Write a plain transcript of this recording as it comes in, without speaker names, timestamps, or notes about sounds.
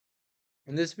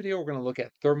In this video, we're going to look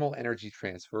at thermal energy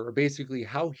transfer, or basically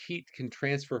how heat can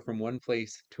transfer from one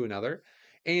place to another,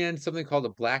 and something called a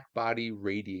black body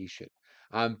radiation.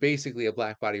 Basically, a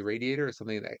black body radiator is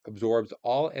something that absorbs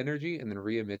all energy and then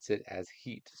re-emits it as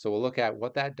heat. So we'll look at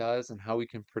what that does and how we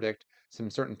can predict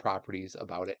some certain properties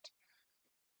about it.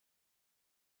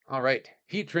 All right,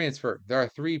 heat transfer. There are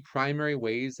three primary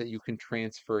ways that you can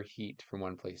transfer heat from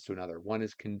one place to another. One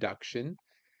is conduction,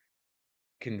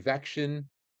 convection,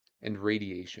 and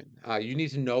radiation. You need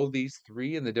to know these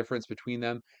three and the difference between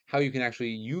them, how you can actually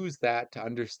use that to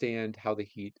understand how the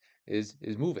heat is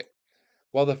moving.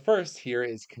 Well, the first here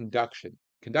is conduction.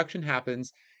 Conduction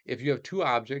happens if you have two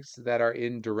objects that are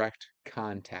in direct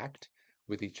contact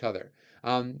with each other.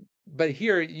 But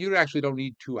here, you actually don't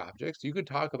need two objects. You could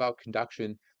talk about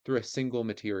conduction through a single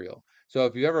material. So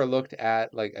if you ever looked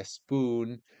at like a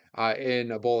spoon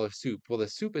in a bowl of soup, well, the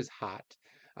soup is hot,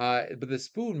 but the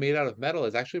spoon made out of metal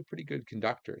is actually a pretty good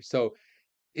conductor. So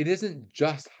it isn't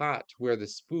just hot where the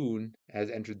spoon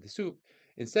has entered the soup.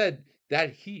 Instead,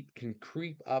 that heat can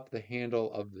creep up the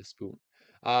handle of the spoon.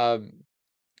 Um,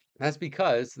 that's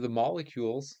because the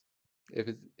molecules, if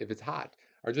it's hot,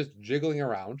 are just jiggling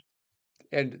around,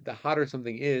 and the hotter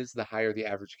something is, the higher the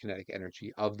average kinetic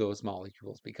energy of those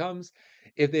molecules becomes.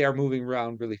 If they are moving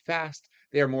around really fast,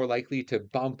 they are more likely to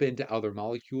bump into other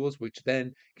molecules, which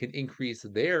then can increase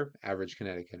their average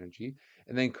kinetic energy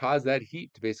and then cause that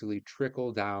heat to basically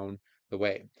trickle down the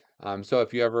way. So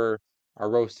if you ever are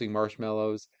roasting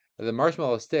marshmallows, the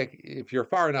marshmallow stick, if you're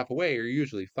far enough away, you're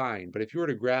usually fine. But if you were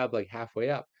to grab like halfway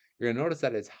up, you're going to notice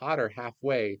that it's hotter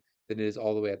halfway than it is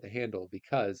all the way at the handle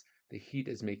because the heat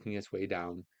is making its way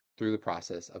down through the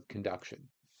process of conduction.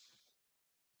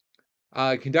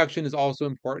 Conduction is also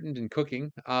important in cooking.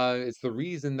 It's the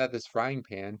reason that this frying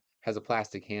pan has a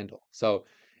plastic handle. So,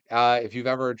 if you've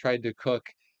ever tried to cook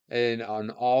in an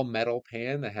all metal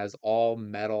pan that has all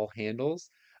metal handles,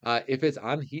 if it's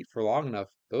on heat for long enough,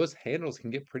 those handles can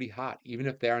get pretty hot, even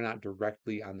if they are not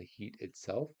directly on the heat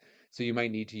itself. So you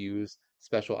might need to use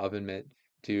special oven mitt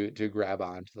to grab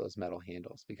onto those metal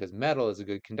handles because metal is a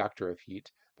good conductor of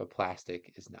heat, but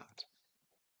plastic is not.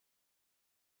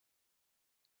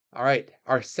 All right,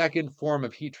 our second form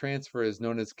of heat transfer is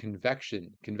known as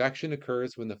convection. Convection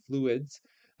occurs when the fluids,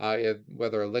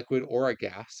 whether a liquid or a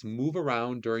gas, move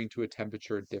around during to a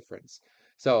temperature difference.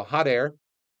 So hot air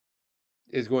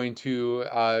is going to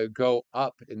go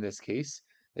up in this case.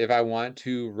 If I want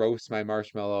to roast my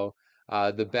marshmallow,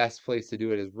 the best place to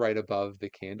do it is right above the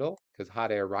candle because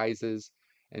hot air rises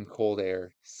and cold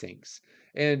air sinks.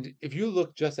 And if you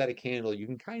look just at a candle, you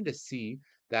can kind of see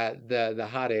that the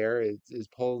hot air is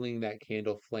pulling that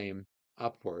candle flame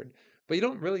upward. But you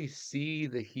don't really see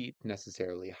the heat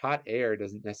necessarily. Hot air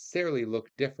doesn't necessarily look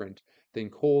different than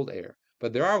cold air.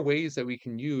 But there are ways that we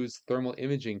can use thermal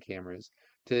imaging cameras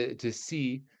to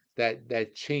see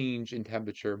that change in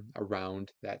temperature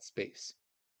around that space.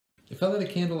 If I lit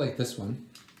a candle like this one,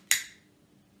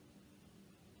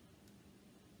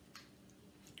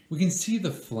 we can see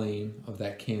the flame of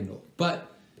that candle, but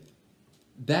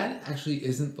that actually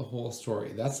isn't the whole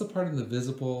story. That's the part of the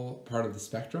visible part of the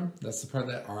spectrum. That's the part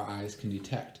that our eyes can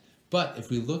detect. But if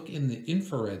we look in the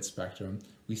infrared spectrum,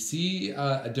 we see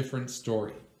a different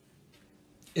story.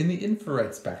 In the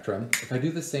infrared spectrum, if I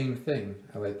do the same thing,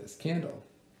 I light this candle,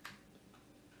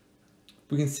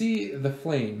 we can see the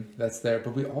flame that's there,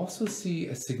 but we also see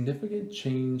a significant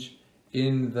change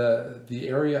in the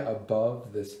area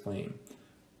above this flame.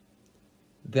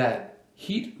 That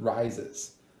heat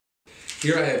rises.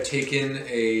 Here I have taken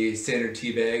a standard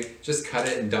tea bag, just cut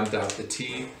it and dumped out the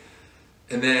tea,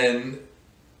 and then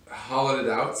hollowed it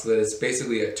out so that it's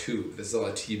basically a tube. This is all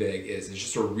a tea bag is. It's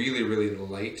just a really, really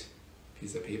light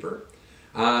piece of paper.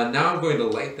 Now I'm going to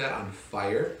light that on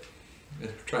fire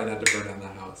and try not to burn down the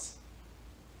house.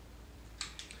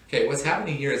 Okay, what's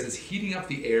happening here is it's heating up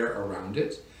the air around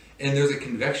it, and there's a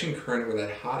convection current where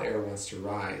that hot air wants to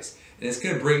rise. And it's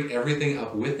going to bring everything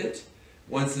up with it.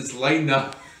 Once it's light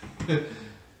enough,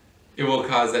 it will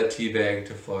cause that tea bag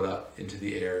to float up into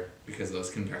the air because of those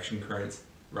convection currents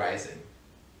rising.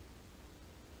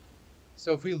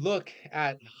 So if we look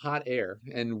at hot air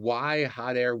and why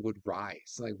hot air would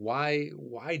rise, like why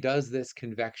does this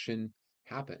convection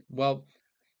happen? Well,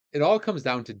 it all comes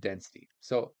down to density.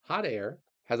 So hot air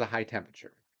has a high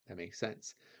temperature. That makes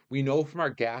sense. We know from our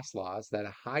gas laws that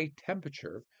a high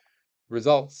temperature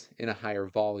results in a higher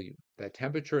volume. That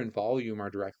temperature and volume are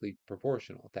directly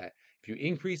proportional. That if you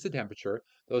increase the temperature,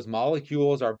 those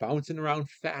molecules are bouncing around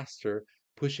faster,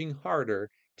 pushing harder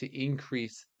to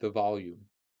increase the volume,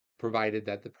 provided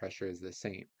that the pressure is the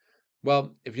same.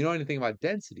 Well, if you know anything about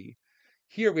density,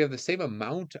 Here we have the same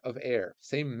amount of air,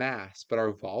 same mass, but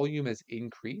our volume has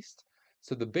increased.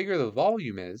 So the bigger the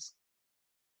volume is,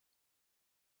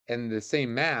 and the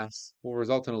same mass will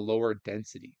result in a lower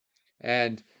density.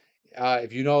 And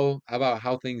if you know about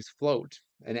how things float,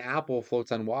 an apple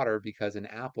floats on water because an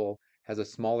apple has a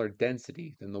smaller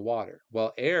density than the water.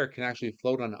 Well, air can actually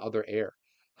float on other air.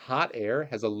 Hot air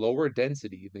has a lower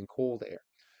density than cold air.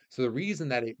 So the reason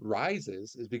that it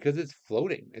rises is because it's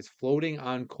floating. It's floating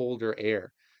on colder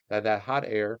air. That hot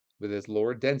air with its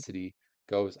lower density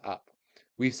goes up.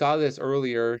 We saw this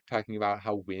earlier talking about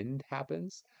how wind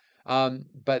happens.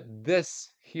 But this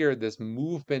here, this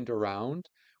movement around,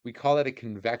 we call it a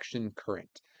convection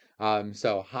current.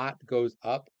 So hot goes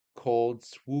up, cold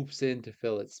swoops in to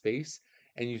fill its space,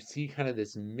 and you see kind of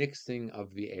this mixing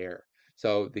of the air.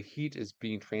 So the heat is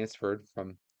being transferred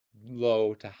from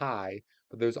low to high,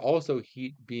 but there's also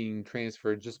heat being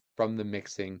transferred just from the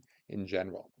mixing in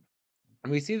general.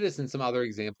 And we see this in some other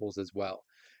examples as well,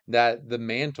 that the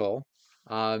mantle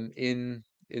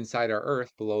inside our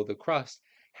Earth below the crust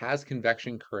has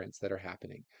convection currents that are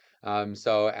happening.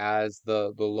 So as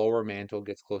the lower mantle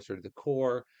gets closer to the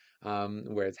core,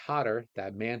 where it's hotter,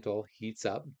 that mantle heats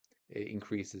up, it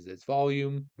increases its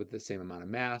volume with the same amount of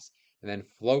mass, and then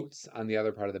floats on the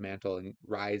other part of the mantle and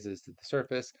rises to the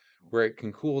surface, where it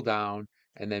can cool down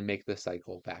and then make the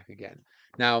cycle back again.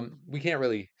 Now, we can't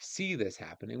really see this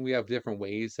happening. We have different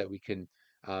ways that we can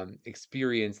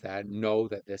experience that, know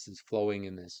that this is flowing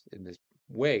in this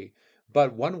way.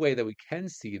 But one way that we can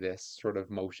see this sort of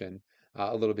motion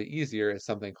a little bit easier is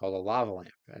something called a lava lamp.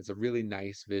 It's a really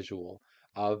nice visual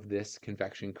of this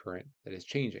convection current that is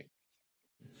changing.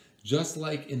 Just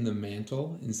like in the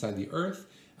mantle inside the Earth,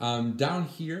 down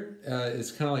here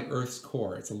is kind of like Earth's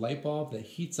core. It's a light bulb that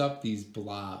heats up these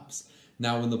blobs.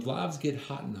 Now, when the blobs get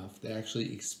hot enough, they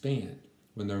actually expand.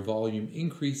 When their volume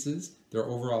increases, their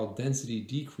overall density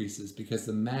decreases because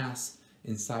the mass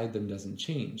inside them doesn't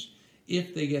change.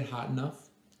 If they get hot enough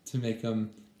to make them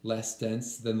less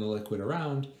dense than the liquid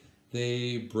around,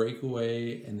 they break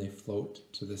away and they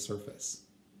float to the surface.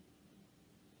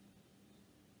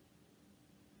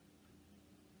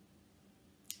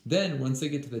 Then, once they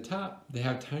get to the top, they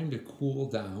have time to cool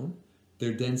down.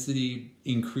 Their density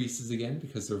increases again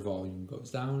because their volume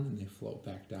goes down and they float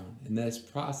back down. And this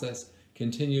process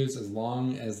continues as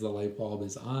long as the light bulb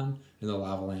is on and the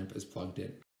lava lamp is plugged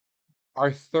in.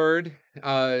 Our third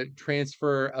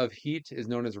transfer of heat is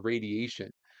known as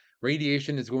radiation.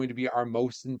 Radiation is going to be our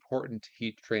most important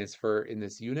heat transfer in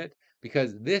this unit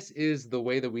because this is the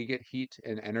way that we get heat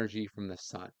and energy from the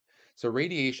sun. So,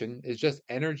 radiation is just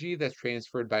energy that's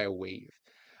transferred by a wave.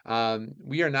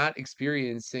 We are not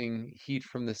experiencing heat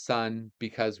from the sun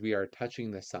because we are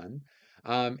touching the sun,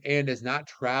 and is not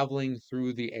traveling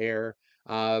through the air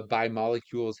by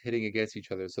molecules hitting against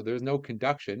each other. So there's no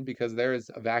conduction because there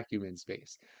is a vacuum in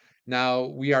space. Now,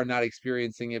 we are not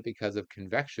experiencing it because of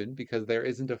convection, because there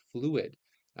isn't a fluid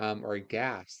or a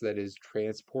gas that is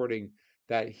transporting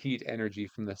that heat energy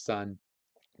from the sun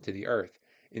to the earth.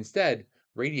 Instead,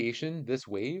 radiation, this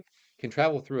wave, can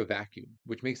travel through a vacuum,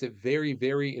 which makes it very,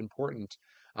 very important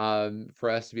for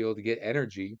us to be able to get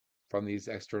energy from these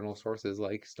external sources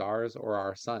like stars or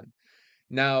our sun.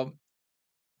 Now,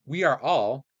 we are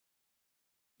all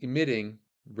emitting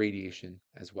radiation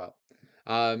as well.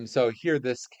 So here,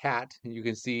 this cat, you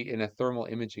can see in a thermal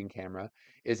imaging camera,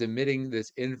 is emitting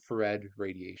this infrared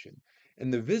radiation.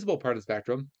 In the visible part of the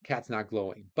spectrum, cat's not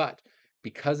glowing, but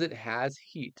because it has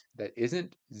heat that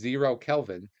isn't 0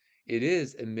 Kelvin, it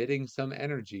is emitting some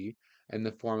energy in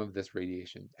the form of this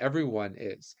radiation. Everyone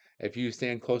is. If you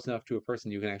stand close enough to a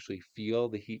person, you can actually feel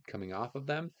the heat coming off of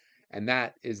them, and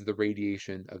that is the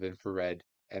radiation of infrared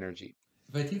energy.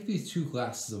 If I take these two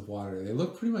glasses of water, they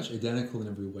look pretty much identical in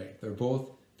every way. They're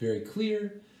both very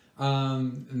clear,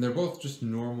 and they're both just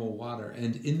normal water.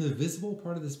 And in the visible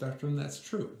part of the spectrum, that's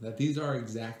true, that these are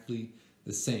exactly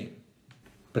the same.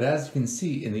 But as you can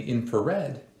see in the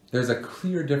infrared, there's a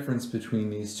clear difference between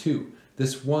these two.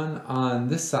 This one on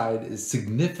this side is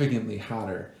significantly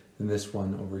hotter than this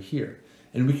one over here.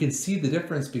 And we can see the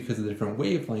difference because of the different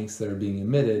wavelengths that are being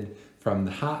emitted from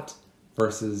the hot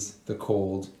versus the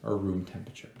cold or room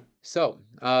temperature. So,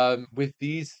 with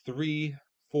these three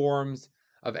forms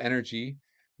of energy,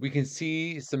 we can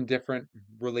see some different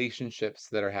relationships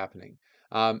that are happening.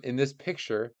 In this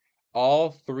picture,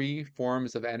 all three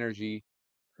forms of energy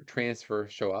transfer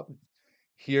show up.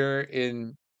 Here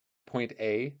in point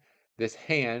A, this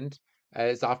hand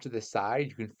is off to the side.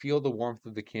 You can feel the warmth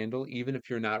of the candle even if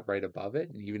you're not right above it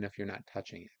and even if you're not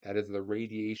touching it. That is the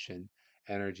radiation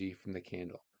energy from the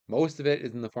candle. Most of it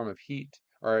is in the form of heat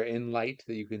or in light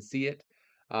that you can see it.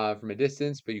 from a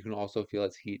distance, but you can also feel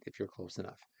its heat if you're close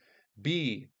enough.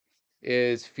 B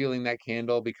is feeling that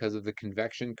candle because of the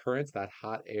convection currents, that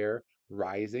hot air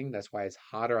rising. That's why it's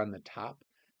hotter on the top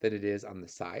than it is on the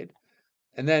side.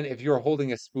 And then if you're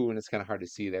holding a spoon, it's kind of hard to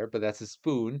see there, but that's a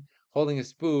spoon. Holding a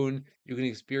spoon, you can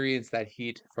experience that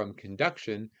heat from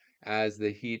conduction as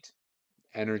the heat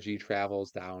energy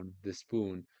travels down the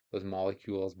spoon, those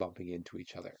molecules bumping into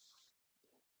each other.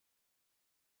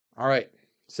 All right,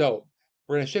 so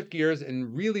we're going to shift gears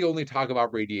and really only talk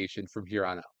about radiation from here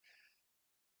on out.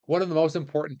 One of the most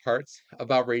important parts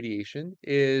about radiation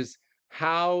is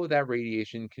how that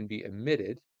radiation can be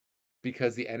emitted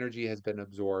because the energy has been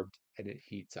absorbed and it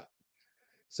heats up.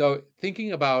 So,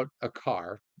 thinking about a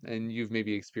car, and you've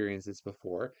maybe experienced this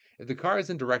before, if the car is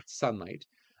in direct sunlight,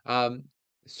 um,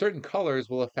 certain colors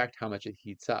will affect how much it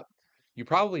heats up. You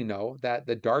probably know that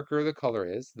the darker the color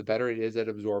is, the better it is at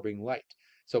absorbing light.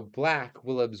 So, black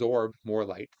will absorb more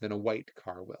light than a white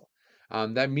car will.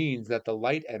 That means that the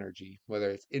light energy, whether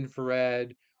it's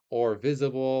infrared or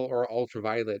visible or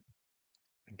ultraviolet,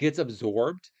 gets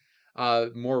absorbed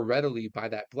more readily by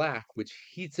that black, which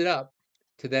heats it up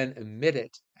to then emit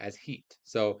it as heat.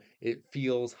 So it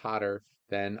feels hotter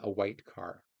than a white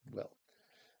car will.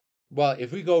 Well,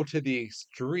 if we go to the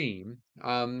extreme,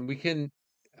 we can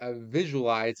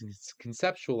visualize and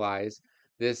conceptualize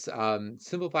this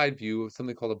simplified view of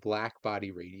something called a black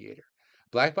body radiator.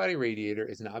 Black body radiator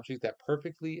is an object that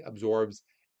perfectly absorbs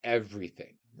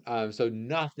everything. So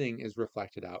nothing is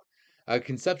reflected out. A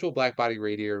conceptual black body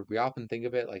radiator, we often think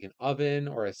of it like an oven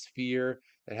or a sphere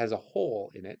that has a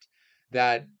hole in it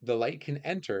that the light can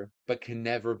enter, but can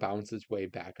never bounce its way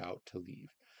back out to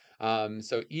leave.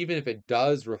 So even if it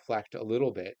does reflect a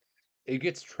little bit, it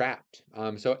gets trapped.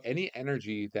 So any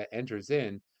energy that enters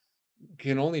in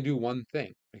can only do one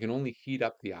thing. It can only heat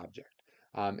up the object.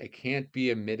 It can't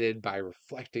be emitted by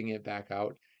reflecting it back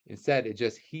out. Instead, it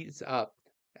just heats up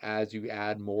as you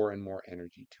add more and more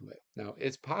energy to it. Now,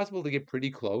 it's possible to get pretty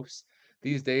close.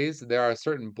 These days, there are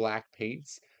certain black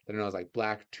paints that are known as like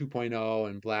Black 2.0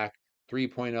 and Black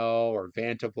 3.0 or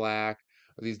Vanta Black,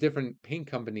 or these different paint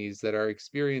companies that are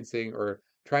experiencing or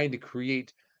trying to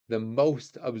create the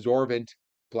most absorbent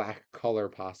black color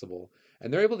possible.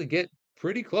 And they're able to get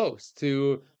pretty close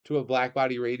to a black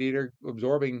body radiator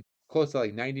absorbing close to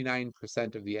like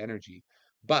 99% of the energy.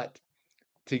 But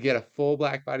to get a full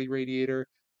black body radiator,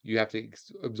 you have to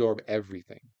absorb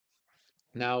everything.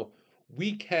 Now,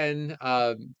 we can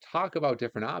talk about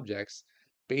different objects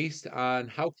based on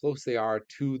how close they are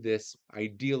to this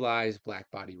idealized black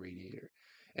body radiator.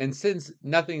 And since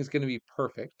nothing is going to be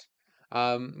perfect,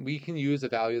 we can use a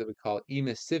value that we call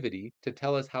emissivity to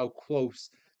tell us how close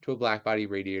to a black body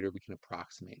radiator we can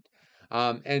approximate.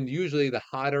 And usually, the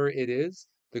hotter it is,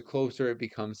 the closer it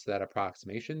becomes to that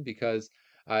approximation because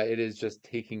it is just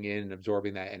taking in and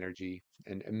absorbing that energy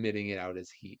and emitting it out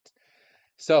as heat.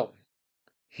 So,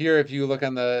 here, if you look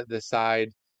on the side,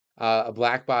 a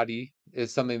black body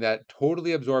is something that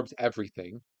totally absorbs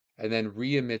everything and then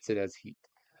re-emits it as heat.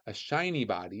 A shiny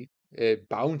body, it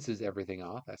bounces everything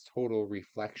off, that's total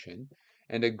reflection.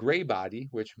 And a gray body,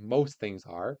 which most things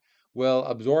are, will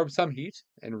absorb some heat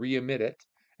and re-emit it,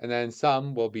 and then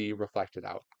some will be reflected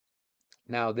out.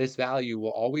 Now, this value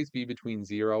will always be between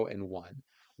 0 and 1,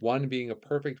 1 being a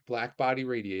perfect black body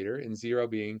radiator and 0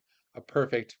 being a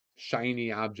perfect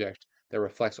shiny object that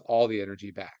reflects all the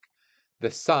energy back.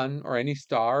 The sun or any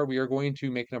star, we are going to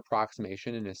make an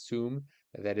approximation and assume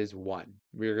that that is 1.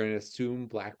 We are going to assume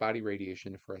black body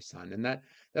radiation for a sun, and that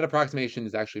approximation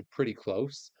is actually pretty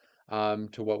close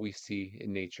to what we see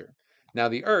in nature. Now,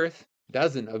 the Earth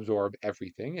doesn't absorb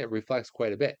everything; it reflects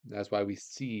quite a bit. That's why we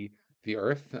see the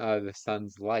Earth, the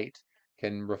sun's light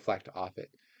can reflect off it.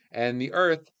 And the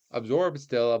Earth absorbs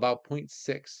still about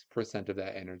 0.6% of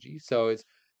that energy. So its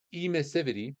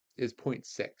emissivity is zero point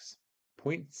 0.6. Zero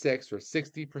point 0.6 or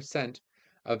 60%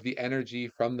 of the energy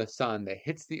from the sun that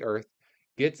hits the Earth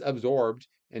gets absorbed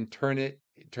and it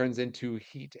turns into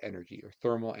heat energy or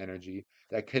thermal energy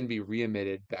that can be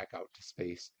re-emitted back out to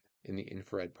space in the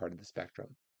infrared part of the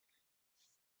spectrum.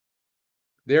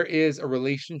 There is a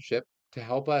relationship to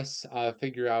help us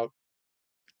figure out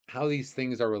how these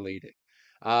things are related.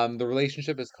 The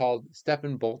relationship is called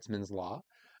Stefan-Boltzmann's law,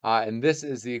 and this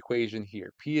is the equation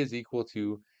here. P is equal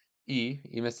to E,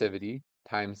 emissivity,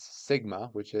 times sigma,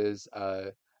 which is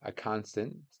a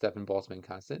constant, Stefan-Boltzmann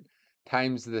constant,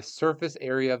 times the surface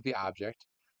area of the object,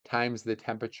 times the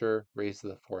temperature raised to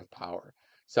the fourth power.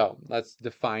 So let's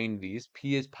define these.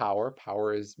 P is power.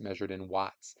 Power is measured in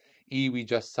watts. E we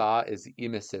just saw is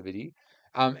emissivity.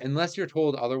 Unless you're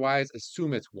told otherwise,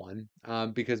 assume it's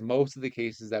 1, because most of the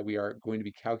cases that we are going to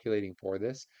be calculating for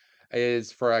this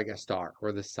is for like a star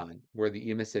or the sun, where the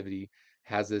emissivity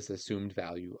has this assumed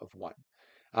value of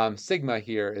 1. Sigma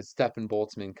here is Stefan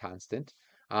Boltzmann constant.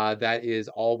 That is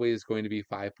always going to be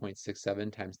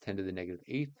 5.67 times 10 to the negative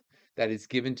 8th. That is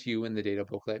given to you in the data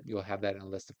booklet. You'll have that in a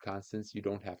list of constants. You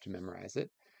don't have to memorize it.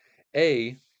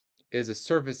 A is a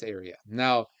surface area.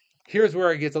 Now, here's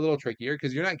where it gets a little trickier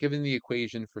because you're not given the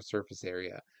equation for surface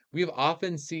area. We've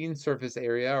often seen surface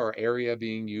area or area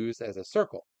being used as a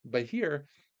circle, but here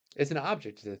it's an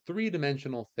object, it's a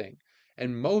three-dimensional thing.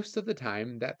 And most of the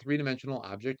time, that three-dimensional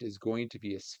object is going to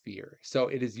be a sphere. So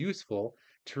it is useful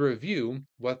to review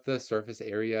what the surface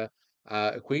area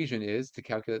equation is to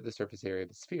calculate the surface area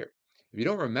of a sphere. If you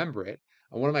don't remember it,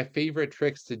 one of my favorite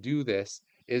tricks to do this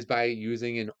is by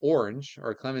using an orange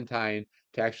or a clementine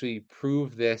to actually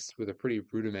prove this with a pretty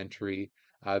rudimentary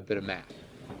bit of math.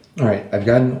 All right, I've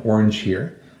got an orange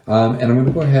here, and I'm going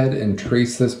to go ahead and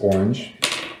trace this orange.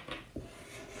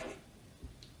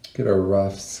 Get a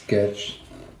rough sketch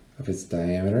of its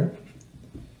diameter.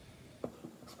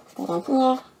 Go down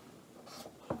here,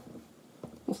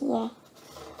 and here,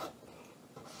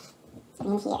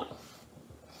 and here.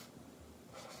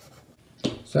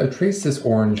 So I've traced this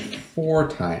orange 4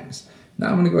 times. Now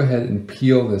I'm going to go ahead and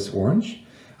peel this orange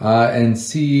and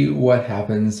see what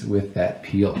happens with that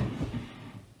peel.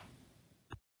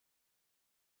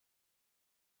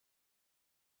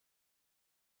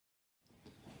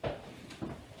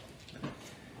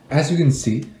 As you can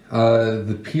see,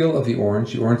 the peel of the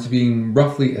orange being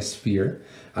roughly a sphere,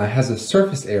 has a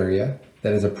surface area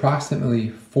that is approximately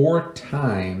 4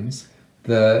 times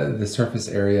the surface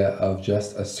area of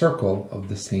just a circle of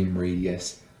the same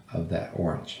radius of that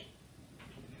orange.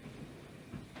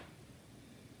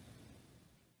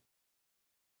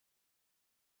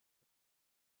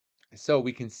 So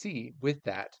we can see with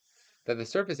that the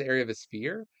surface area of a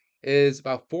sphere is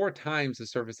about 4 times the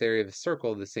surface area of a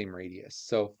circle of the same radius.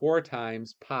 So 4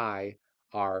 times pi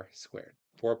r squared,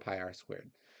 4 pi r squared.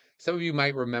 Some of you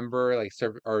might remember like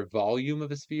our volume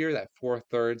of a sphere, that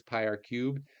 4/3 pi r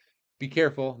cubed. Be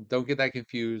careful, don't get that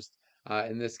confused.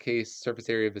 In this case, surface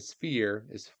area of a sphere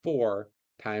is 4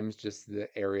 times just the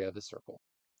area of a circle.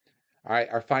 All right,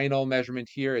 our final measurement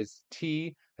here is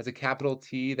T. That's a capital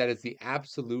T. That is the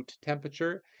absolute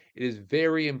temperature. It is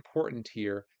very important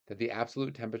here that the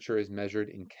absolute temperature is measured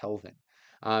in Kelvin.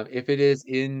 If it is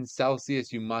in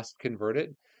Celsius, you must convert it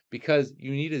because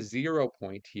you need a 0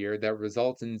 point here that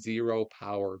results in 0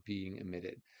 power being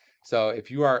emitted. So if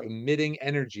you are emitting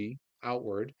energy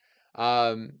outward,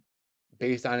 um,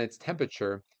 based on its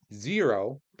temperature,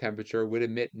 0 temperature would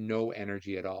emit no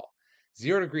energy at all.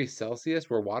 0 degrees Celsius,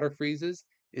 where water freezes,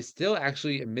 is still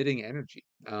actually emitting energy.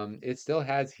 It still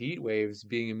has heat waves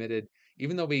being emitted,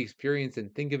 even though we experience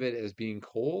and think of it as being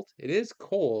cold. It is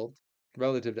cold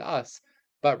relative to us,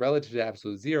 but relative to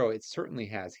absolute 0, it certainly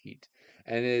has heat.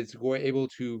 And it's able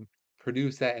to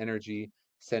produce that energy,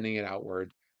 sending it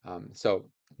outward. So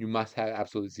you must have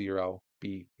absolute 0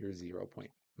 be your 0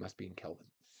 point. It must be in Kelvin.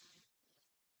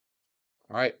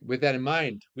 All right, with that in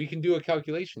mind, we can do a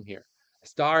calculation here. A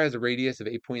star has a radius of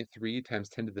 8.3 times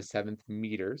 10 to the 7th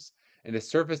meters and a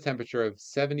surface temperature of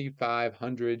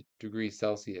 7,500 degrees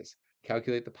Celsius.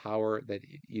 Calculate the power that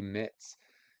it emits.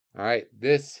 All right,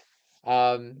 this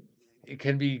it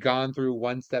can be gone through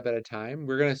one step at a time.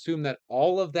 We're going to assume that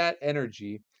all of that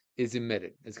energy is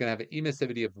emitted. It's going to have an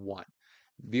emissivity of 1.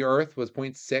 The Earth was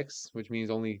 0.6, which means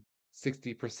only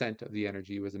 60% of the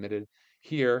energy was emitted.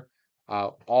 Here,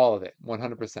 all of it,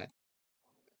 100%.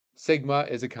 Sigma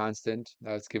is a constant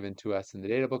that's given to us in the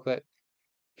data booklet.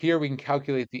 Here we can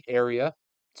calculate the area,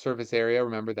 surface area.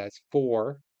 Remember, that's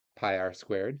 4 pi r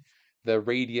squared. The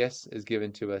radius is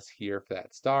given to us here for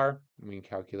that star. And we can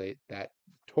calculate that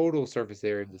total surface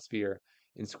area of the sphere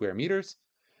in square meters.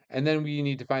 And then we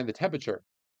need to find the temperature.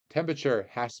 Temperature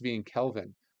has to be in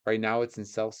Kelvin. Right now it's in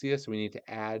Celsius, so we need to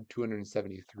add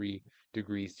 273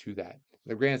 degrees to that. In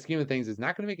the grand scheme of things, it's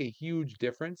not going to make a huge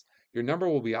difference. Your number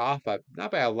will be off, but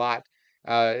not by a lot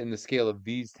in the scale of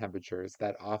these temperatures.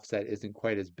 That offset isn't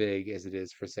quite as big as it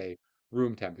is for, say,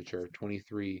 room temperature,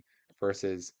 23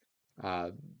 versus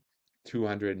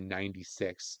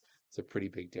 296. It's a pretty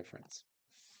big difference.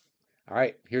 All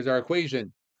right, here's our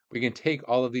equation. We can take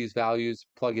all of these values,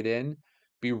 plug it in.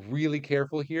 Be really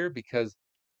careful here because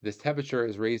this temperature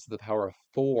is raised to the power of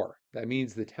 4. That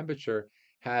means the temperature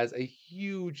has a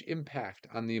huge impact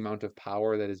on the amount of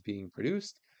power that is being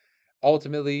produced.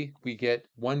 Ultimately, we get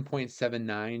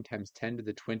 1.79 times 10 to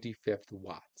the 25th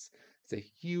watts. It's a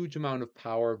huge amount of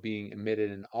power being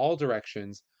emitted in all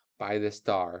directions by this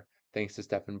star thanks to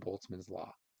Stefan Boltzmann's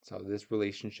law. So this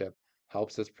relationship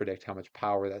helps us predict how much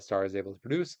power that star is able to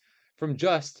produce from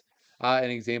just an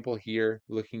example here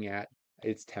looking at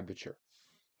its temperature.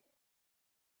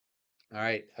 All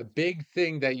right, a big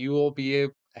thing that you will be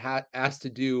asked to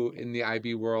do in the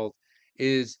IB world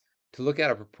is to look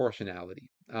at a proportionality.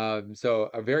 So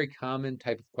a very common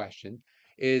type of question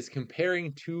is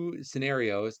comparing two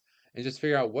scenarios and just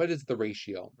figure out what is the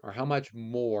ratio or how much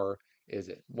more is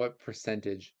it? What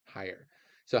percentage higher?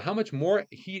 So how much more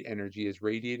heat energy is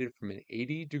radiated from an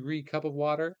 80-degree cup of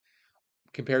water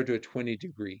compared to a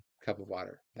 20-degree cup of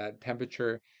water? That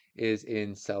temperature is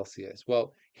in Celsius.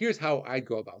 Well, here's how I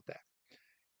go about that.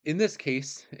 In this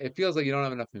case, it feels like you don't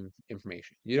have enough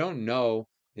information. You don't know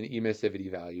an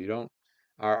emissivity value. You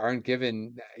aren't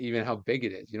given even how big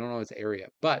it is. You don't know its area,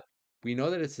 but we know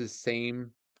that it's the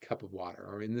same cup of water,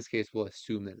 or in this case, we'll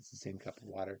assume that it's the same cup of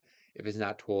water if it's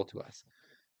not told to us.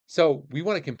 So we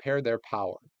want to compare their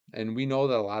power, and we know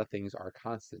that a lot of things are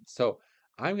constant. So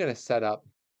I'm going to set up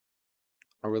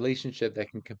a relationship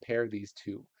that can compare these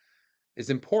two. It's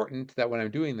important that when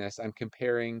I'm doing this, I'm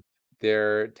comparing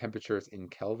their temperatures in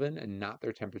Kelvin and not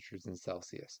their temperatures in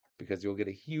Celsius, because you'll get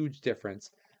a huge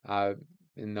difference uh,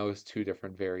 in those two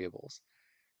different variables.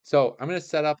 So I'm going to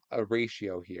set up a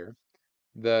ratio here.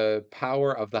 The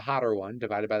power of the hotter one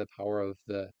divided by the power of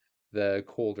the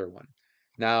colder one.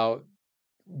 Now,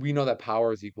 we know that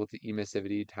power is equal to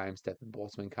emissivity times Stefan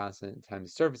Boltzmann constant times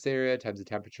the surface area times the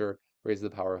temperature raised to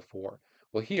the power of 4.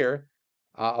 Well, here,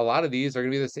 a lot of these are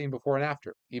going to be the same before and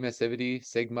after. Emissivity,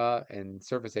 sigma, and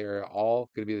surface area all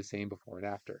going to be the same before and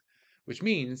after, which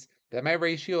means that my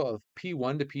ratio of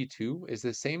P1 to P2 is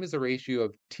the same as the ratio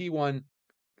of T1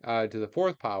 to the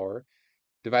fourth power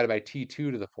divided by T2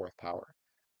 to the fourth power.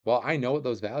 Well, I know what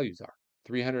those values are.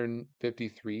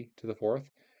 353 to the fourth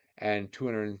and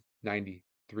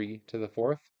 293 to the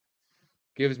fourth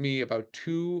gives me about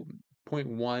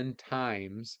 2.1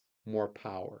 times more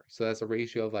power. So that's a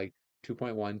ratio of like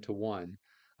 2.1 to 1.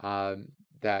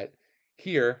 That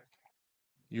here,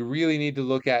 you really need to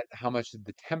look at how much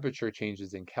the temperature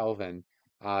changes in Kelvin,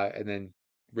 and then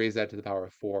raise that to the power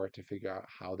of 4 to figure out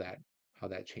how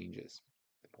that changes,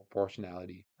 the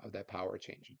proportionality of that power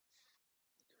changing.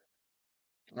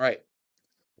 All right.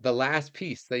 The last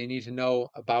piece that you need to know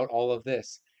about all of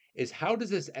this is how does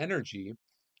this energy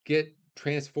get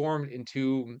transformed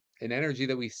into an energy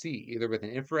that we see either with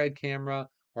an infrared camera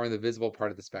or in the visible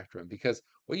part of the spectrum? Because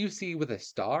what you see with a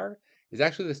star is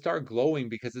actually the star glowing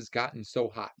because it's gotten so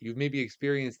hot. You've maybe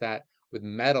experienced that with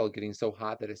metal getting so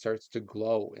hot that it starts to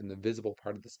glow in the visible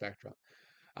part of the spectrum.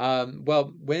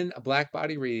 Well, when a black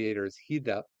body radiator is heated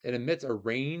up, it emits a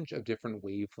range of different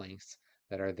wavelengths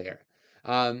that are there.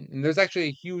 And there's actually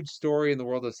a huge story in the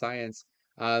world of science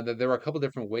that there were a couple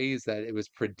different ways that it was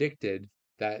predicted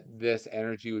that this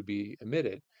energy would be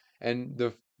emitted. And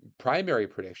the primary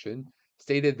prediction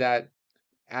stated that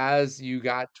as you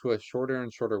got to a shorter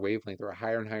and shorter wavelength or a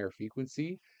higher and higher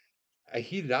frequency, a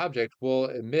heated object will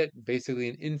emit basically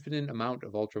an infinite amount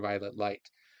of ultraviolet light.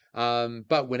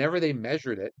 But whenever they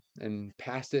measured it and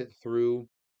passed it through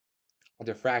a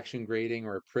diffraction grating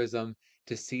or a prism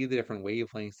to see the different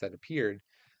wavelengths that appeared,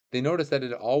 they noticed that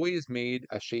it always made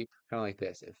a shape kind of like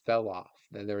this. It fell off.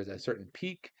 That there was a certain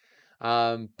peak,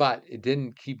 but it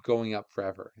didn't keep going up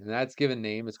forever. And that's given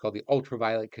name. It's called the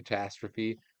ultraviolet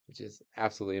catastrophe, which is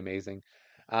absolutely amazing.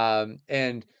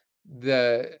 And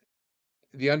the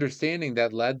understanding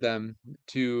that led them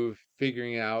to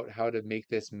figuring out how to make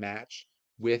this match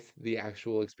with the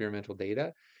actual experimental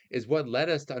data is what led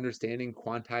us to understanding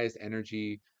quantized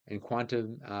energy and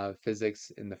quantum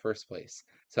physics in the first place.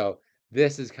 So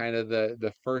this is kind of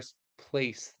the first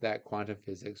place that quantum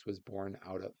physics was born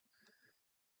out of.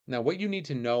 Now, what you need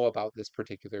to know about this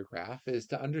particular graph is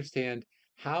to understand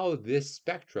how this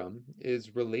spectrum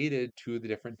is related to the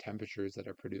different temperatures that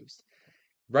are produced.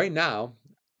 Right now,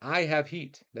 I have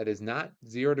heat that is not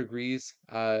 0 degrees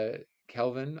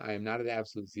Kelvin. I am not at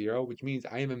absolute zero, which means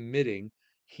I am emitting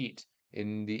heat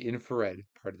in the infrared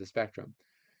part of the spectrum.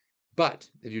 But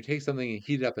if you take something and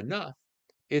heat it up enough,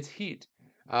 its heat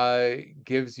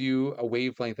gives you a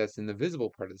wavelength that's in the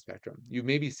visible part of the spectrum. You've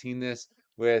maybe seen this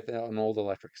with an old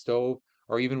electric stove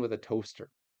or even with a toaster.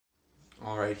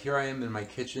 All right, here I am in my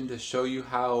kitchen to show you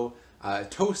how a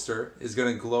toaster is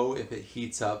going to glow if it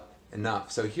heats up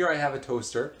enough. So here I have a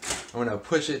toaster. I'm going to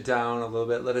push it down a little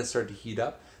bit, let it start to heat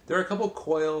up. There are a couple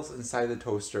coils inside the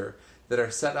toaster that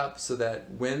are set up so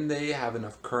that when they have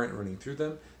enough current running through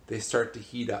them, they start to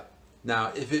heat up.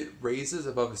 Now, if it raises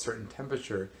above a certain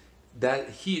temperature, that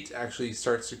heat actually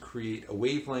starts to create a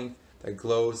wavelength that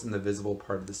glows in the visible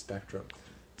part of the spectrum.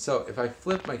 So if I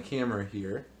flip my camera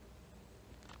here,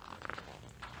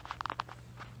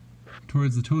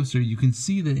 towards the toaster, you can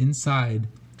see that inside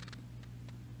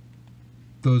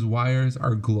those wires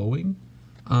are glowing.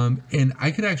 And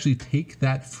I could actually take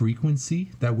that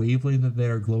frequency, that wavelength that they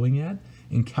are glowing at,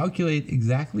 and calculate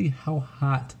exactly how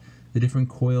hot the different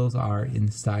coils are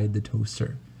inside the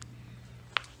toaster.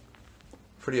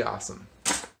 Pretty awesome.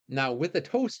 Now with the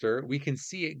toaster, we can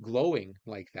see it glowing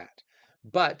like that.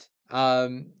 But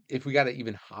if we got it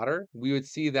even hotter, we would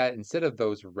see that instead of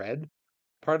those red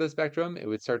part of the spectrum, it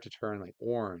would start to turn like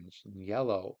orange and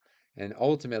yellow and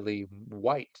ultimately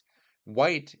white.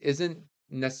 White isn't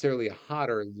necessarily a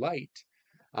hotter light.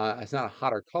 It's not a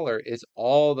hotter color. It's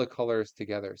all the colors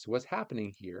together. So what's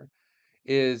happening here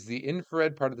is the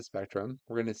infrared part of the spectrum.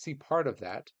 We're going to see part of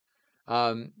that.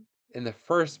 Um, and the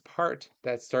first part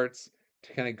that starts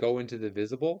to kind of go into the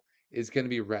visible is going to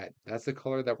be red. That's the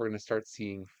color that we're going to start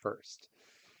seeing first.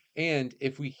 And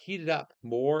if we heat it up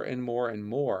more and more and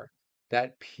more,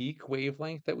 that peak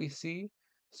wavelength that we see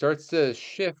starts to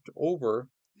shift over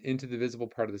into the visible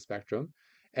part of the spectrum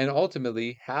and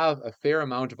ultimately have a fair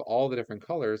amount of all the different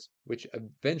colors, which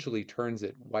eventually turns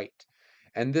it white.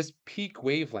 And this peak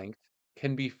wavelength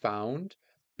can be found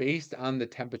based on the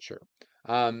temperature.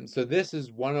 So this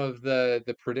is one of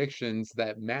the predictions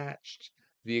that matched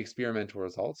the experimental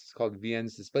results. It's called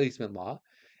Wien's displacement law.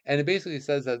 And it basically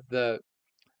says that the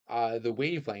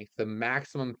wavelength, the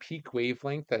maximum peak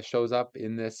wavelength that shows up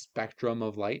in this spectrum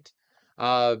of light,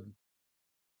 uh,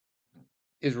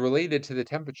 is related to the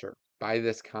temperature by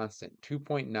this constant,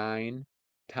 2.9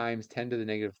 times 10 to the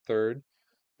negative third,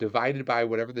 divided by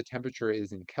whatever the temperature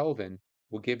is in Kelvin,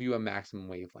 will give you a maximum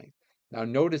wavelength. Now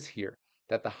notice here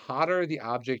that the hotter the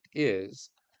object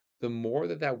is, the more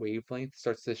that that wavelength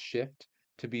starts to shift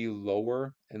to be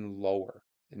lower and lower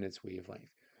in its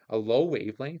wavelength. A low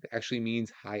wavelength actually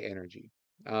means high energy,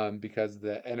 because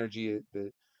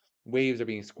the waves are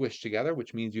being squished together,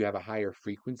 which means you have a higher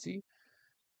frequency.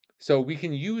 So we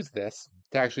can use this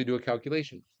to actually do a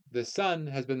calculation. The sun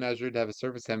has been measured to have a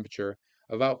surface temperature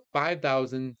of about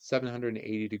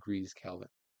 5,780 degrees Kelvin.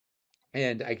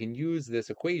 And I can use this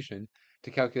equation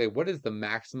to calculate what is the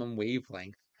maximum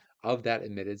wavelength of that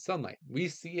emitted sunlight. We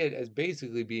see it as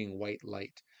basically being white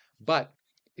light. But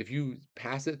if you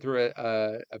pass it through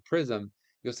a prism,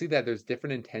 you'll see that there's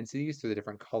different intensities to the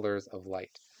different colors of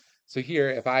light. So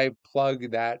here, if I plug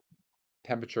that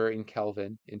temperature in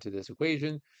Kelvin into this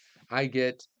equation, I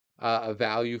get a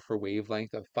value for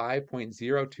wavelength of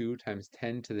 5.02 times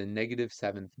 10 to the negative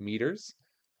 7th meters.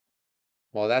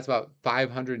 Well, that's about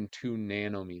 502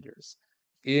 nanometers.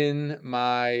 In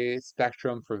my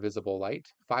spectrum for visible light,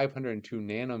 502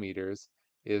 nanometers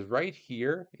is right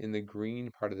here in the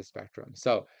green part of the spectrum.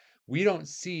 So we don't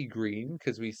see green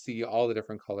because we see all the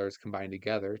different colors combined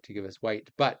together to give us white.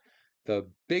 But the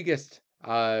biggest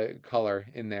color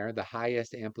in there, the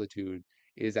highest amplitude,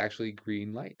 is actually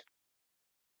green light.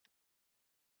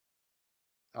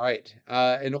 All right,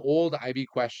 an old IB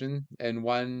question, and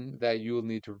one that you will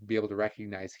need to be able to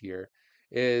recognize here,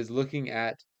 is looking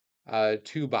at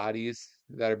two bodies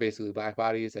that are basically black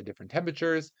bodies at different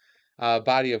temperatures.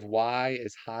 Body of Y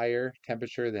is higher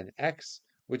temperature than X.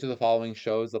 Which of the following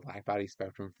shows the black body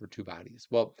spectrum for two bodies?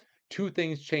 Well, two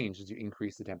things change as you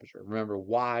increase the temperature. Remember,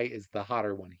 Y is the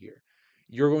hotter one here.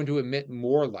 You're going to emit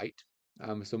more light,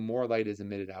 so more light is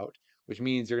emitted out, which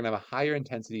means you're going to have a higher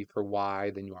intensity for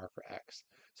Y than you are for X.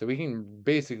 So we can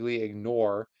basically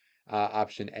ignore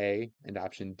option A and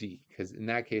option D, because in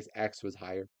that case, X was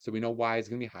higher. So we know Y is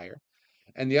going to be higher.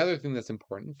 And the other thing that's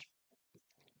important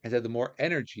is that the more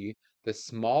energy, the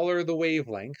smaller the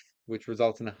wavelength, which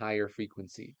results in a higher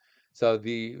frequency. So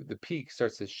the peak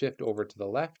starts to shift over to the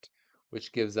left,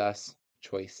 which gives us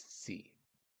choice C.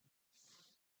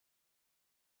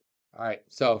 All right,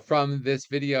 so from this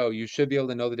video, you should be able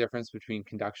to know the difference between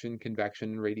conduction,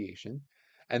 convection, and radiation.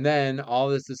 And then all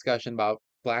this discussion about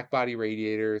black body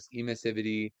radiators,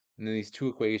 emissivity, and then these two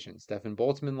equations,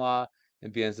 Stefan-Boltzmann law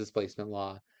and Wien's displacement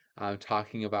law,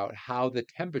 talking about how the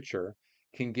temperature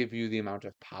can give you the amount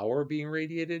of power being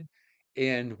radiated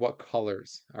and what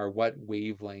colors or what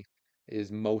wavelength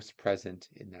is most present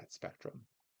in that spectrum.